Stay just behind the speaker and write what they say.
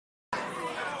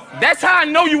That's how I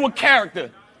know you a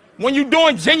character. When you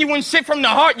doing genuine shit from the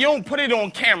heart, you don't put it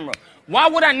on camera. Why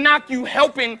would I knock you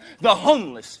helping the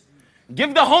homeless?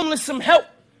 Give the homeless some help.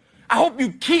 I hope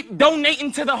you keep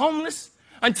donating to the homeless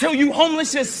until you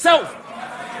homeless yourself.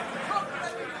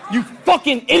 You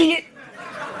fucking idiot.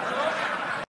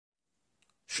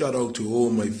 Shout out to all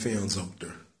my fans out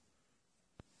there.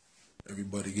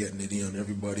 Everybody getting it in,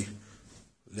 everybody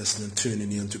listening,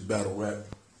 tuning in to battle rap.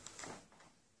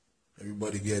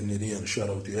 Everybody getting it in. Shout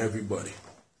out to everybody.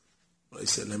 Like I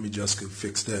said, let me just go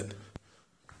fix that.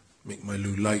 Make my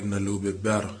little lighting a little bit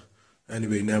better.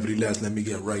 Anyway, nevertheless, let me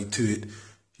get right to it.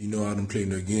 You know I don't play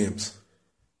no games.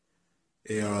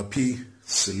 ARP,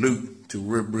 salute to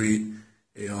Ribreed,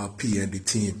 ARP and the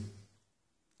team.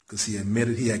 Because he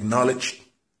admitted, he acknowledged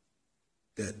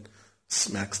that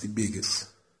Smack's the biggest.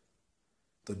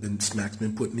 Smack's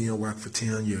been putting in work for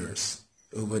 10 years,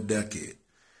 over a decade.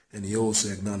 And he also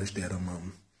acknowledged that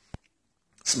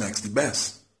Smack's the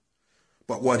best.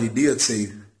 But what he did say,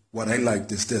 what I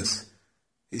liked is this.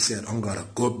 He said, I'm got a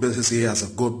good business. He has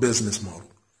a good business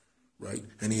model, right?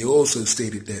 And he also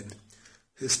stated that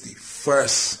he's the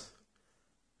first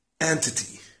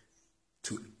entity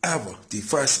to ever, the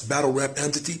first battle rap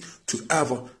entity to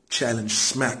ever challenge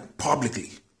Smack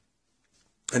publicly.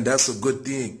 And that's a good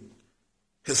thing.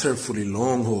 He's here for the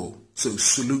long haul. So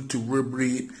salute to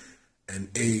Ribreed and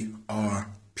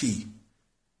ARP.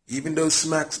 Even though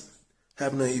Smack's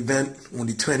having an event on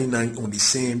the 29th, on the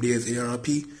same day as ARP,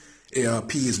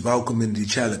 ARP is welcoming the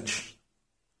challenge.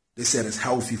 They said it's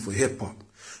healthy for hip-hop,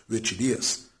 which it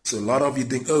is. So a lot of you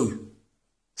think, oh,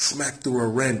 Smack threw a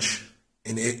wrench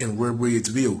in Ribreed's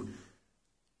view.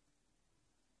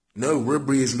 No,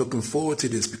 Ribreed is looking forward to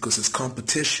this because it's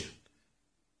competition.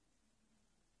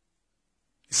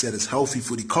 He said it's healthy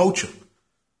for the culture.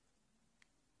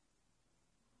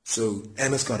 So,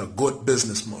 and it's got a good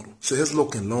business model. So he's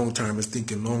looking long term, he's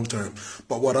thinking long term.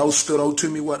 But what else stood out to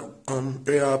me, what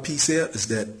ARP said, is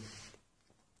that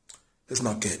it's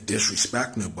not going to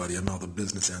disrespect nobody, another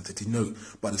business entity, no.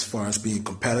 But as far as being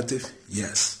competitive,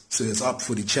 yes. So it's up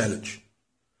for the challenge.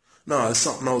 Now, there's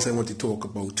something else I want to talk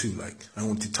about too, like I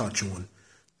want to touch on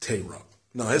Tayroc.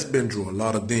 Now, it's been through a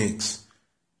lot of things.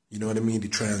 You know what I mean? The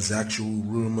transactional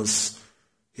rumors,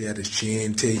 he had his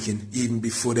chain taken. Even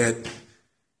before that,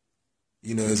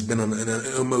 you know, it's been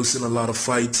almost in a lot of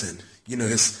fights, and you know,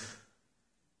 it's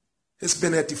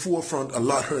been at the forefront a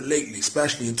lot here lately,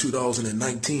 especially in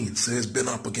 2019. So it's been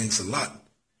up against a lot.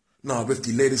 Now, with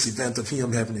the latest event of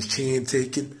him having his chain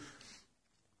taken,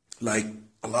 like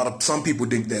some people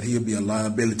think that he'll be a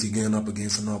liability going up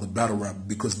against another battle rapper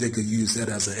because they could use that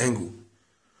as an angle.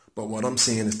 But what I'm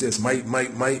saying is this: my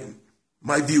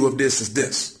view of this is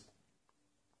this,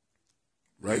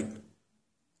 right?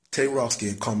 Tayroc's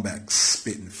getting come back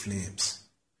spitting flames.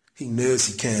 He knows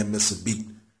he can't miss a beat.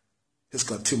 He's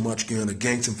got too much going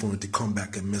against him for him to come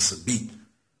back and miss a beat.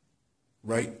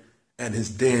 Right? And he's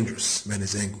dangerous when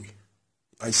he's angry.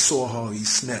 I saw how he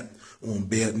snapped on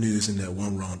Bad News in that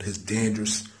one round. He's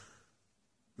dangerous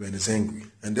when he's angry.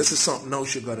 And this is something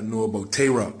else you got to know about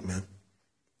Tayroc, man.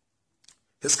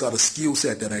 He's got a skill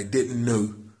set that I didn't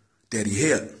know that he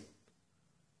had.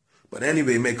 But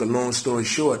anyway, make a long story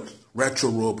short, Retro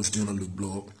Rob was doing a little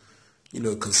blog. You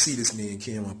know, Conceited Man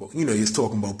came up. You know, he's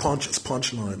talking about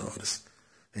punchline artists.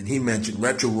 And he mentioned,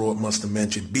 Retro Rob must have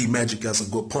mentioned B Magic as a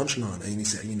good punchline. And he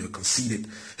said, you know, Conceited,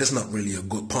 he's not really a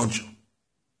good puncher.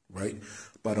 Right?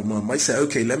 But I said,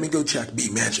 okay, let me go check B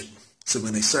Magic. So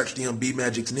when they searched on B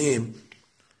Magic's name,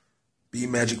 B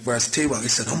Magic versus Tayroc, I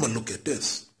said, I'm going to look at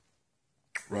this.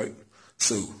 Right?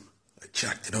 So I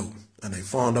checked it out. And I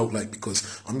found out, like,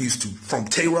 because I'm used to, from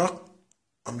Tayroc,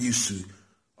 I'm used to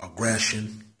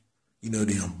aggression, you know,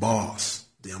 them bars,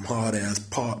 them hard-ass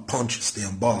punches,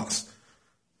 them bars,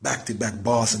 back-to-back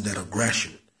bars and that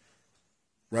aggression,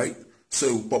 right?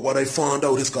 So, but what I found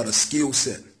out, he's got a skill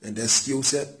set, and that skill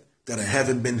set that I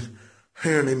haven't been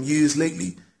hearing him use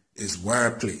lately is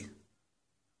wordplay.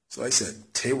 So I said,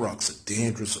 Tayroc's a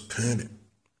dangerous opponent.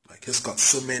 Like, he's got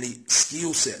so many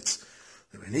skill sets.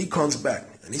 And when he comes back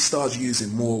and he starts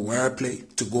using more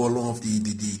wordplay to go along with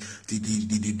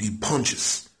the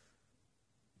punches,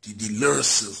 the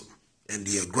lyricism and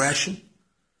the aggression,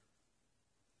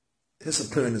 his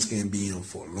opponent's going to be in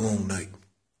for a long night.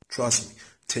 Trust me,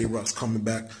 Tayroc's coming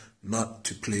back not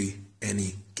to play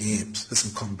any games. He's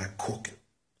going to come back cooking.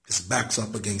 His back's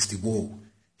up against the wall.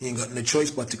 He ain't got no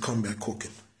choice but to come back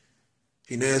cooking.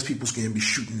 He knows people's going to be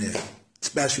shooting at him.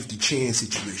 Especially with the chain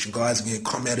situation. Guys are going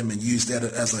to come at him and use that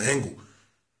as an angle.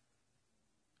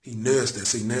 He knows that,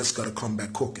 so he knows he's got to come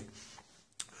back cooking.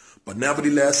 But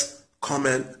nevertheless,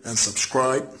 comment and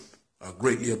subscribe. I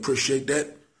greatly appreciate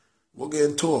that. We'll get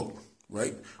in talk,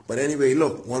 right? But anyway,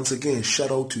 look, once again,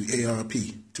 shout out to ARP,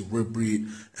 to Rib Breed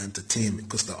Entertainment,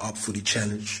 because they're up for the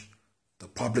challenge. They're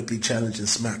publicly challenging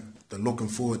Smack. They're looking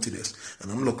forward to this.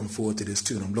 And I'm looking forward to this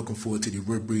too. And I'm looking forward to the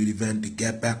Rib Breed event, the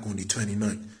Get Back on the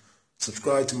 29th.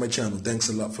 Subscribe to my channel. Thanks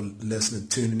a lot for listening,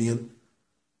 tuning in.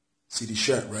 See the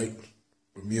shot, right?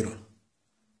 Bermuda.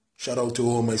 Shout out to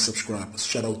all my subscribers.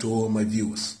 Shout out to all my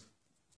viewers.